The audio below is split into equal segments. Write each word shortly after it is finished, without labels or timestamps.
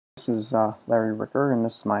This is Larry Ricker, and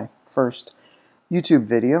this is my first YouTube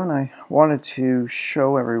video, and I wanted to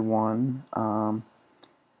show everyone a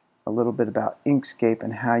little bit about Inkscape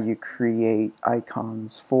and how you create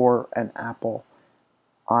icons for an Apple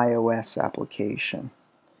iOS application.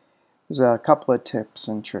 There's a couple of tips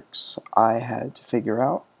and tricks I had to figure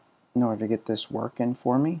out in order to get this working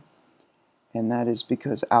for me, and that is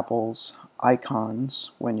because Apple's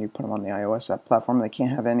icons, when you put them on the iOS app platform, they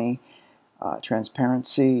can't have any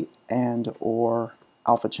transparency and or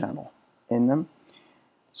alpha channel in them.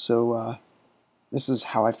 So this is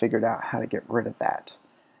how I figured out how to get rid of that.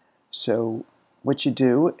 So what you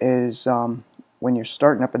do is when you're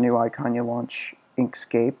starting up a new icon, you launch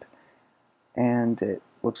Inkscape, and it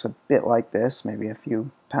looks a bit like this. Maybe a few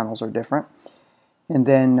panels are different, and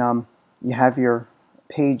then you have your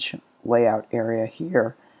page layout area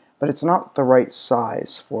here, but it's not the right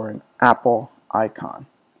size for an Apple icon.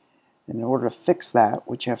 In order to fix that,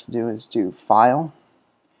 what you have to do is do File,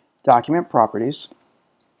 Document Properties,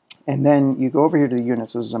 and then you go over here to the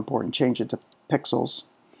units. This is important. Change it to pixels,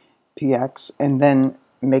 px, and then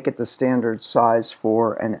make it the standard size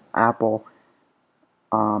for an Apple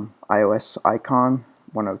iOS icon,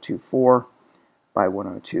 1024 by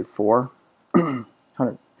 1024,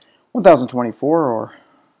 1024 or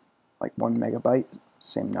like 1 megabyte,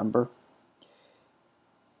 same number.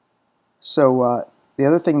 So the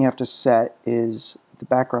other thing you have to set is the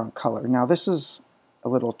background color. Now this is a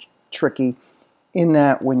little tricky in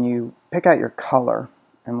that when you pick out your color,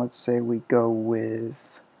 and let's say we go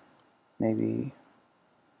with maybe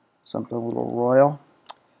something a little royal,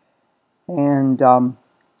 and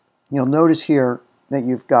you'll notice here that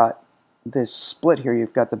you've got this split here.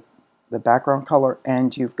 You've got the background color,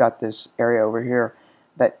 and you've got this area over here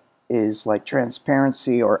that is like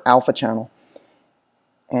transparency or alpha channel.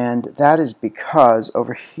 And that is because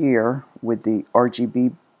over here with the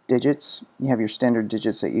RGB digits, you have your standard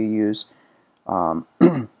digits that you use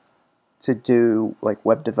to do like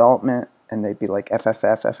web development, and they'd be like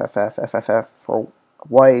FFF, FFF, FFF for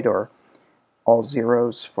white, or all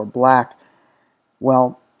zeros for black.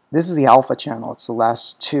 Well, this is the alpha channel. It's the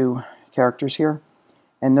last two characters here,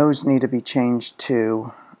 and those need to be changed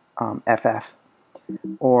to FF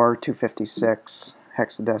or 256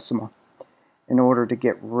 hexadecimal in order to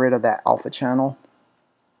get rid of that alpha channel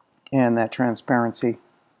and that transparency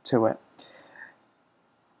to it.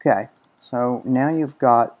 Okay, so now you've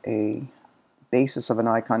got a basis of an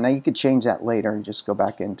icon. Now you could change that later and just go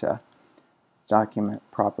back into Document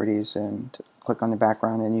Properties and click on the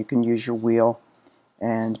background, and you can use your wheel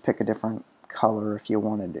and pick a different color if you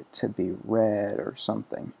wanted it to be red or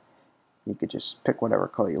something. You could just pick whatever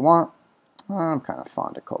color you want. I'm kind of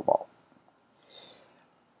fond of cobalt.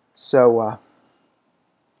 So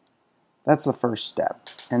that's the first step,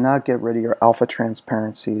 and that'll get rid of your alpha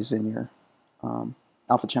transparencies in your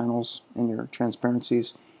alpha channels and your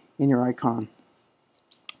transparencies in your icon.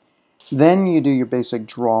 Then you do your basic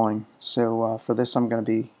drawing. So for this I'm going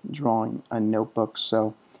to be drawing a notebook,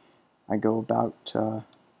 so I go about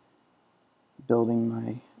building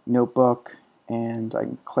my notebook, and I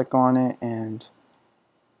can click on it and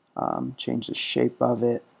change the shape of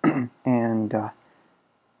it, and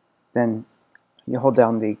then you hold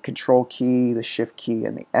down the Control key, the Shift key,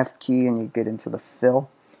 and the F key, and you get into the fill,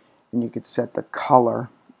 and you could set the color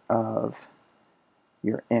of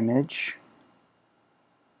your image.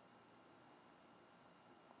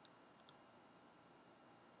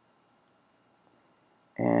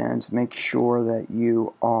 And make sure that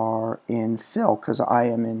you are in fill, because I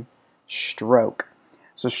am in stroke.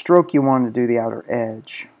 So stroke, you want to do the outer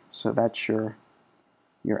edge. So that's your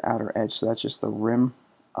outer edge. So that's just the rim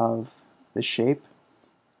of the shape.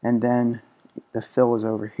 And then the fill is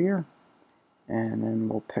over here. And then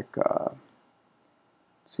we'll pick, let's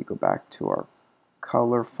see, go back to our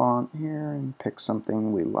color font here and pick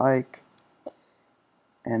something we like.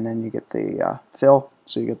 And then you get the fill.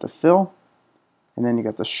 So you get the fill, and then you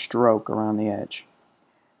got the stroke around the edge.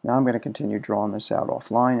 Now I'm going to continue drawing this out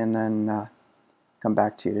offline, and then come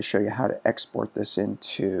back to you to show you how to export this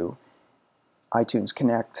into iTunes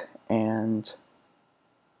Connect and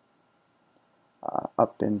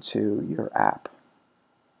up into your app.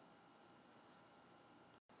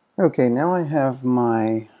 Okay, now I have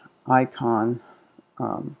my icon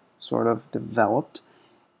sort of developed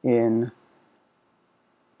in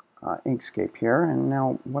Inkscape here, and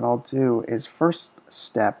now what I'll do is, first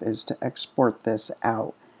step is to export this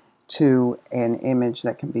out to an image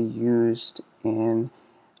that can be used in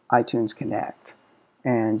iTunes Connect.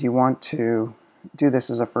 And you want to do this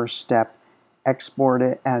as a first step, export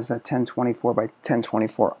it as a 1024 by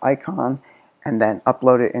 1024 icon, and then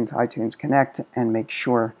upload it into iTunes Connect, and make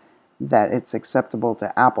sure that it's acceptable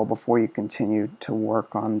to Apple before you continue to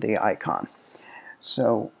work on the icon.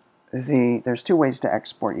 So there's two ways to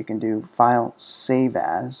export. You can do File Save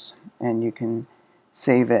As, and you can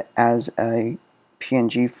save it as a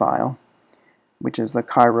PNG file, which is the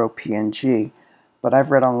Cairo PNG. But I've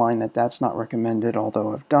read online that that's not recommended,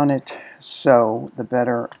 although I've done it. So the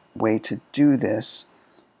better way to do this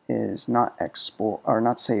is not export, or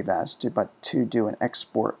not save as, but to do an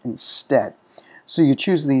export instead. So you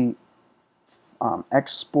choose the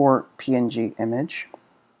export PNG image,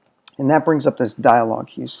 and that brings up this dialog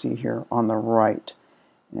you see here on the right.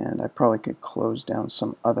 And I probably could close down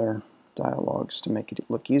some other dialogues to make it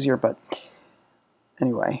look easier, but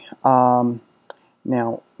anyway.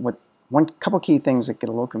 Now, one couple key things that get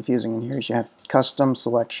a little confusing in here is you have custom,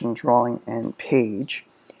 selection, drawing, and page.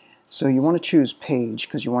 So you want to choose page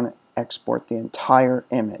because you want to export the entire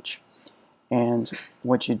image. And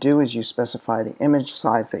what you do is you specify the image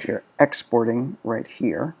size that you're exporting right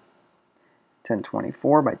here,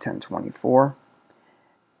 1024 by 1024.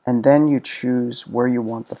 And then you choose where you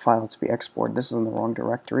want the file to be exported. This is in the wrong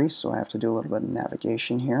directory, so I have to do a little bit of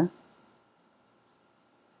navigation here.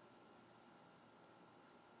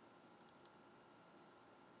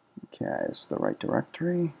 Okay, it's the right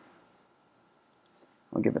directory.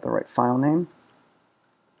 I'll give it the right file name.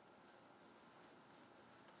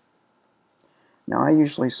 Now I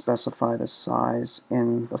usually specify the size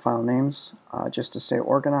in the file names just to stay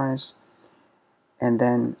organized, and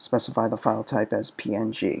then specify the file type as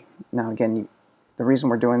PNG. Now again, the reason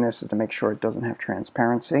we're doing this is to make sure it doesn't have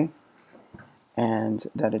transparency and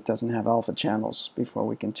that it doesn't have alpha channels before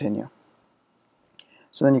we continue.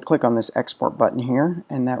 So then you click on this export button here,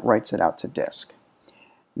 and that writes it out to disk.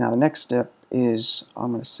 Now the next step is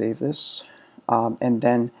I'm going to save this and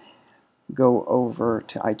then go over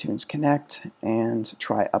to iTunes Connect and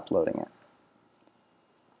try uploading it.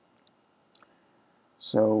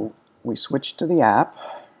 So we switch to the app.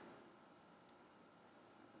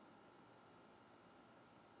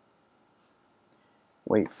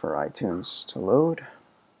 Wait for iTunes to load.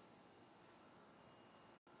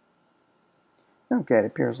 Okay, it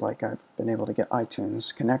appears like I've been able to get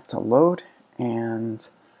iTunes Connect to load, and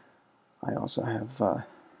I also have the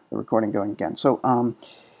recording going again. So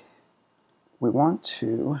we want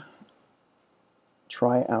to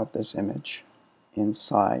try out this image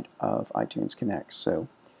inside of iTunes Connect. So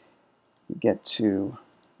you get to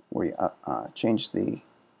where you change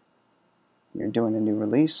you're doing a new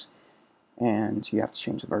release, and you have to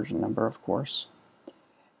change the version number, of course.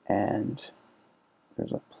 And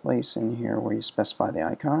there's a place in here where you specify the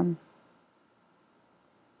icon.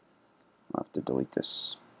 I'll have to delete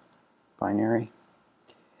this binary.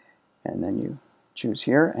 And then you choose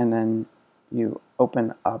here, and then you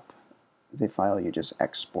open up the file you just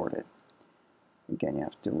exported. Again, you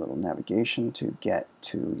have to do a little navigation to get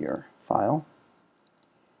to your file.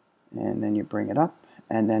 And then you bring it up,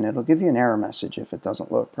 and then it'll give you an error message if it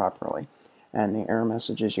doesn't load properly. And the error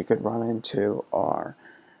messages you could run into are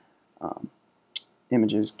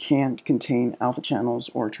images can't contain alpha channels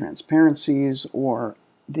or transparencies, or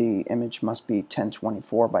the image must be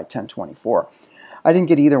 1024 by 1024. I didn't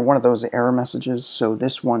get either one of those error messages, so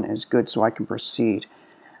this one is good, so I can proceed.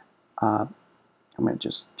 I'm going to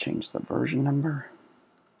just change the version number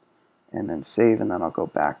and then save, and then I'll go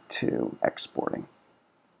back to exporting.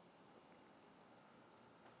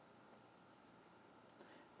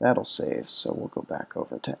 That'll save, so we'll go back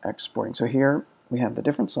over to exporting. So here we have the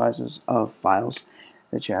different sizes of files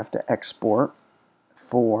that you have to export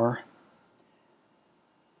for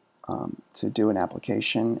to do an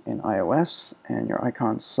application in iOS, and your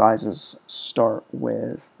icon sizes start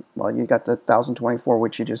with, well, you got the 1024,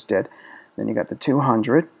 which you just did, then you got the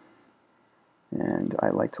 200, and I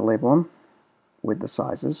like to label them with the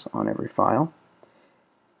sizes on every file.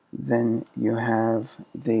 Then you have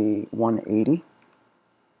the 180,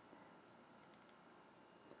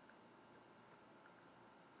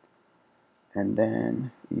 and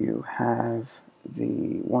then you have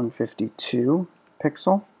the 152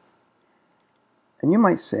 pixel. And you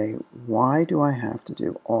might say, why do I have to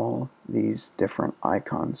do all these different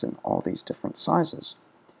icons in all these different sizes?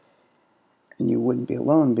 And you wouldn't be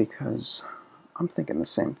alone, because I'm thinking the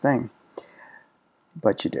same thing.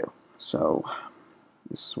 But you do. So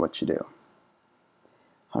this is what you do.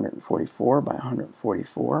 144 by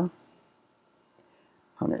 144.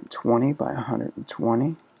 120 by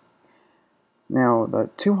 120. Now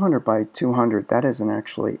the 200 by 200, that isn't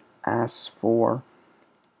actually asked for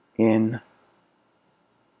in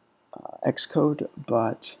Xcode,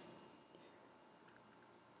 but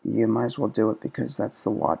you might as well do it because that's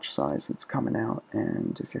the watch size that's coming out.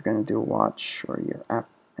 And if you're going to do a watch or your app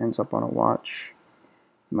ends up on a watch,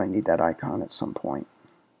 you might need that icon at some point.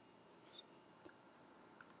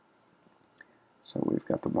 So we've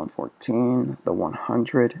got the 114, the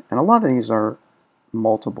 100, and a lot of these are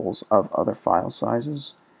multiples of other file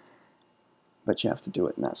sizes, but you have to do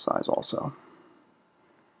it in that size also.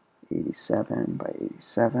 87 by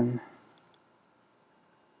 87.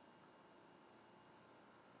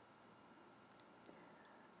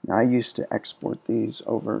 Now I used to export these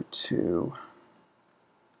over to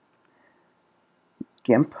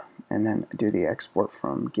GIMP and then do the export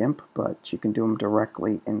from GIMP, but you can do them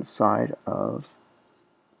directly inside of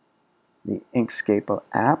the Inkscape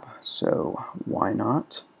app, so why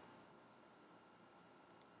not?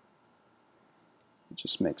 It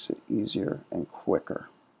just makes it easier and quicker.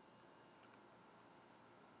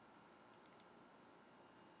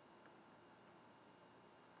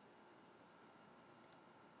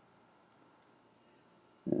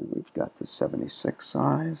 And we've got the 76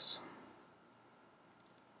 size.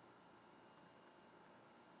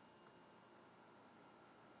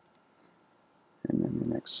 And then the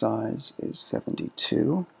next size is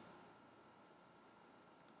 72.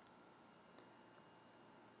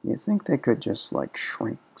 You think they could just like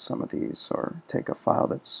shrink some of these, or take a file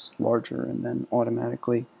that's larger and then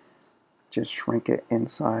automatically just shrink it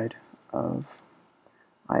inside of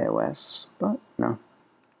iOS, but no.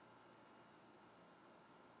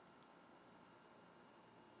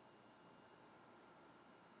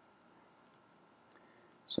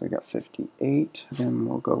 So we got 58, then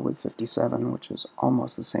we'll go with 57, which is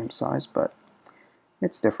almost the same size, but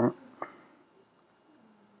it's different.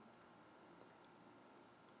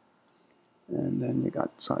 And then you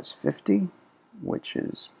got size 50, which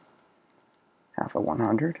is half of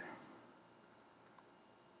 100.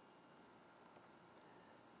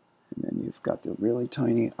 And then you've got the really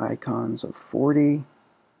tiny icons of 40. And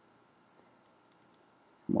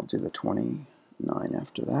we'll do the 29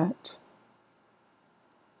 after that.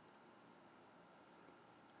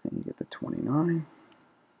 And you get the 29.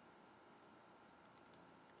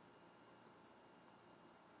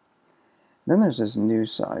 Then there's this new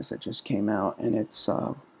size that just came out, and it's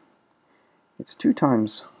 2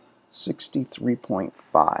 times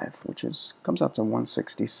 63.5, which comes out to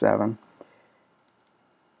 167.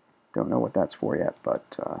 Don't know what that's for yet,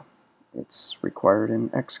 but it's required in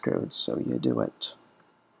Xcode, so you do it.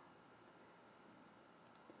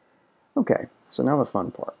 Okay, so now the fun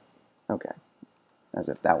part. Okay, as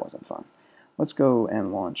if that wasn't fun. Let's go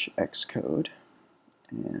and launch Xcode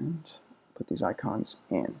and put these icons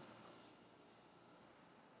in.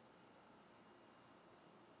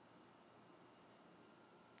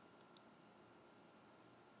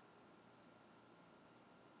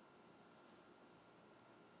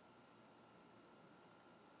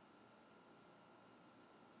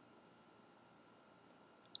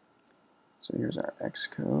 So here's our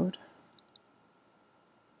Xcode.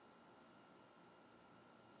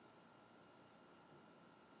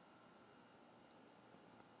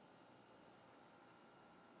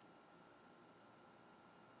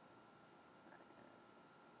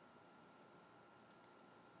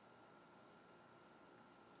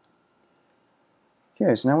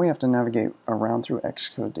 Okay, so now we have to navigate around through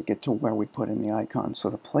Xcode to get to where we put in the icon. So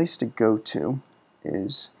the place to go to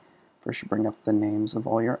is, first you bring up the names of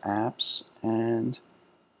all your apps, and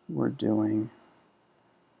we're doing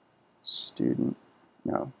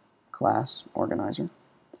class organizer.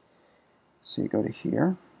 So you go to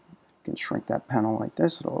here, you can shrink that panel like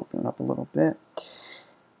this, it'll open it up a little bit,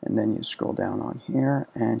 and then you scroll down on here,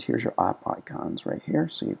 and here's your app icons right here.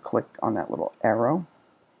 So you click on that little arrow,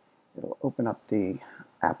 it'll open up the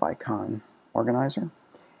App Icon Organizer,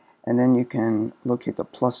 and then you can locate the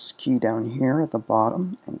plus key down here at the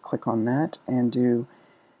bottom and click on that and do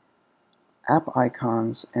App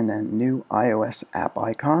Icons and then New iOS App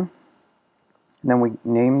Icon. And then we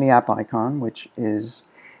name the app icon, which is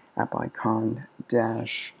App Icon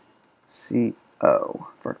 -CO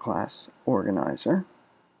for Class Organizer.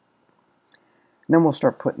 And then we'll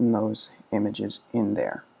start putting those images in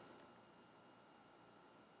there.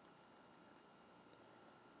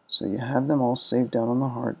 So you have them all saved out on the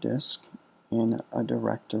hard disk in a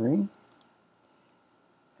directory,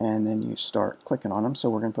 and then you start clicking on them. So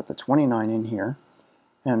we're going to put the 29 in here,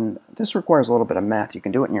 and this requires a little bit of math. You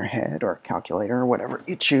can do it in your head or a calculator or whatever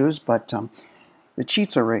you choose, but the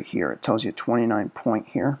cheats are right here. It tells you 29 point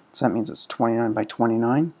here, so that means it's 29 by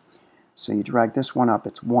 29. So you drag this one up,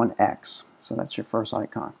 it's 1x, so that's your first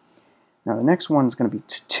icon. Now the next one is going to be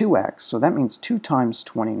 2x, so that means 2 times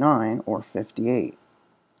 29, or 58.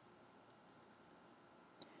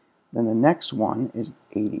 Then the next one is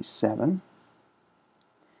 87.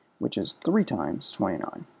 which is 3 times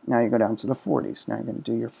 29. Now you go down to the 40s. Now you're going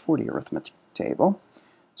to do your 40 arithmetic table.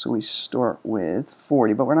 So we start with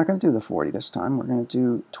 40, but we're not going to do the 40 this time. We're going to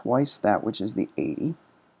do twice that, which is the 80,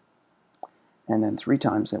 and then 3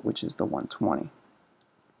 times it, which is the 120.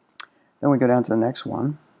 Then we go down to the next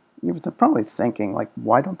one. You're probably thinking, like,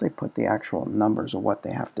 why don't they put the actual numbers of what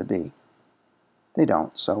they have to be? They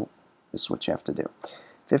don't, so this is what you have to do.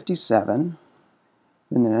 57,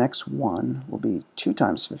 then the next one will be 2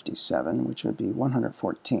 times 57, which would be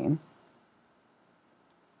 114.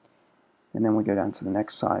 And then we go down to the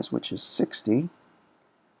next size, which is 60.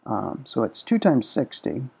 So it's 2 times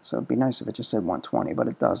 60, so it'd be nice if it just said 120, but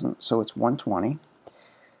it doesn't, so it's 120.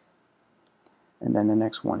 And then the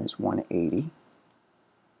next one is 180.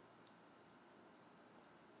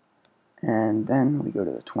 And then we go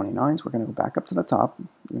to the 29s. We're going to go back up to the top.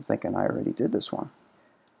 You're thinking I already did this one.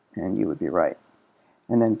 And you would be right.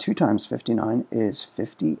 And then 2 times 59 is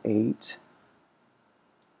 58.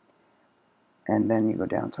 And then you go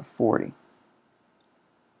down to 40.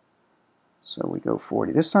 So we go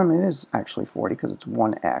 40. This time it is actually 40 because it's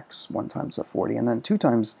 1x, 1 times the 40. And then 2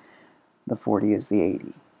 times the 40 is the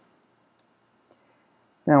 80.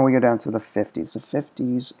 Now we go down to the 50s. The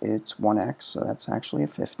 50s, it's 1x, so that's actually a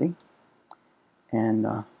 50. And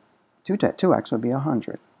 2x would be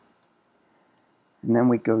 100. And then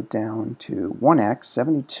we go down to 1x,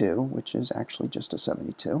 72, which is actually just a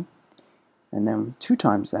 72. And then 2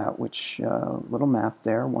 times that, which, little math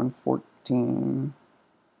there, 114,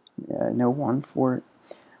 no,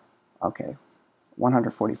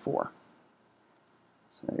 144.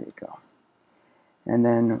 So there you go. And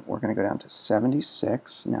then we're going to go down to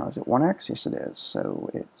 76. Now, is it 1x? Yes, it is.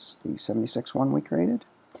 So it's the 76 one we created.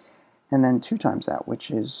 And then 2 times that,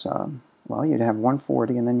 which is, well, you'd have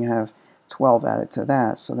 140, and then you have 12 added to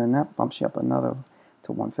that. So then that bumps you up another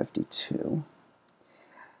to 152.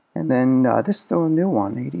 And then this is the new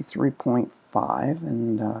one, 83.5.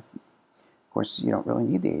 And, of course, you don't really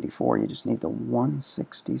need the 84. You just need the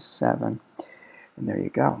 167. And there you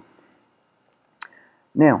go.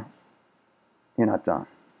 Now, you're not done.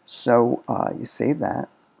 So you save that.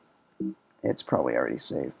 It's probably already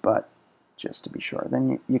saved, but just to be sure.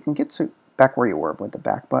 Then you can get to back where you were with the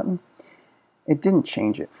back button. It didn't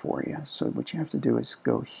change it for you. So what you have to do is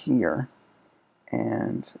go here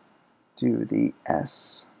and do the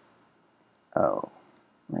SO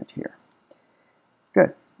right here.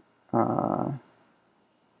 Good. No.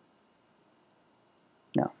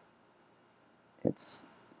 It's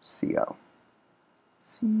CO.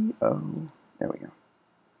 CO. There we go.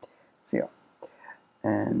 CO.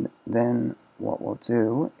 And then what we'll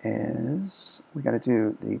do is we got to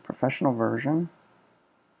do the professional version,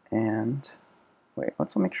 and wait,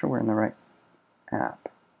 let's make sure we're in the right app.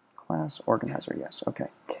 Class organizer, yes, okay.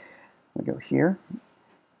 We go here,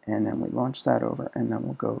 and then we launch that over, and then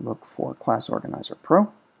we'll go look for Class Organizer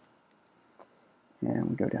Pro,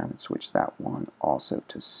 and we go down and switch that one also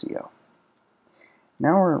to CO.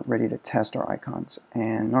 Now we're ready to test our icons,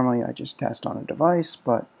 and normally I just test on a device,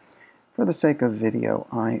 but for the sake of video,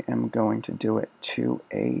 I am going to do it to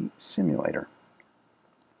a simulator.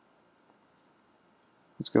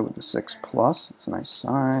 Let's go with the 6 Plus. It's a nice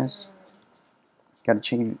size. Got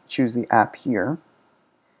to choose the app here.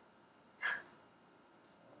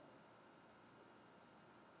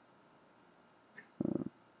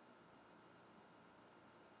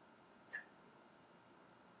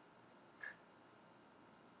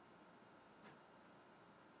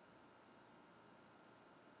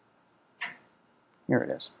 Here it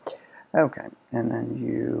is. Okay, and then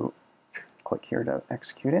you click here to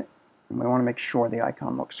execute it. And we want to make sure the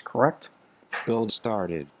icon looks correct. Build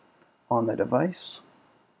started. On the device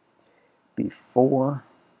before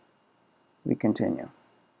we continue.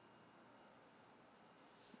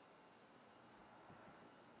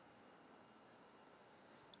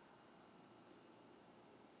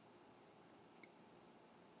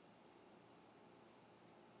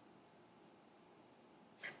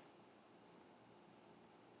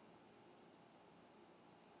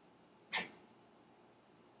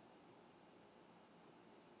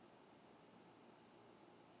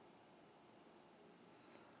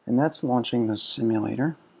 And that's launching the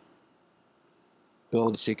simulator.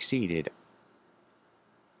 Build succeeded.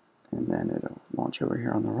 And then it'll launch over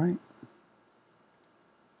here on the right.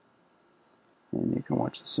 And you can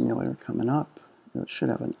watch the simulator coming up. It should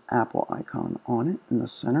have an Apple icon on it in the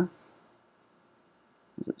center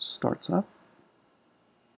as it starts up.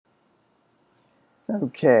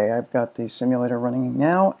 Okay, I've got the simulator running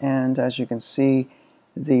now, and as you can see,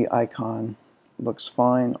 the icon looks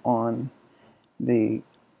fine on the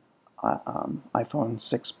iPhone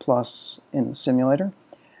 6 Plus in the simulator.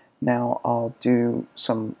 Now I'll do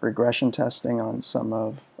some regression testing on some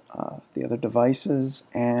of the other devices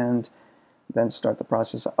and then start the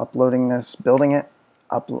process of uploading this, building it,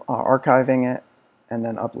 archiving it, and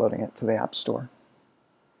then uploading it to the App Store.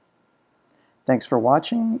 Thanks for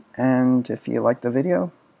watching, and if you like the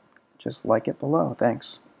video, just like it below.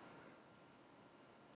 Thanks.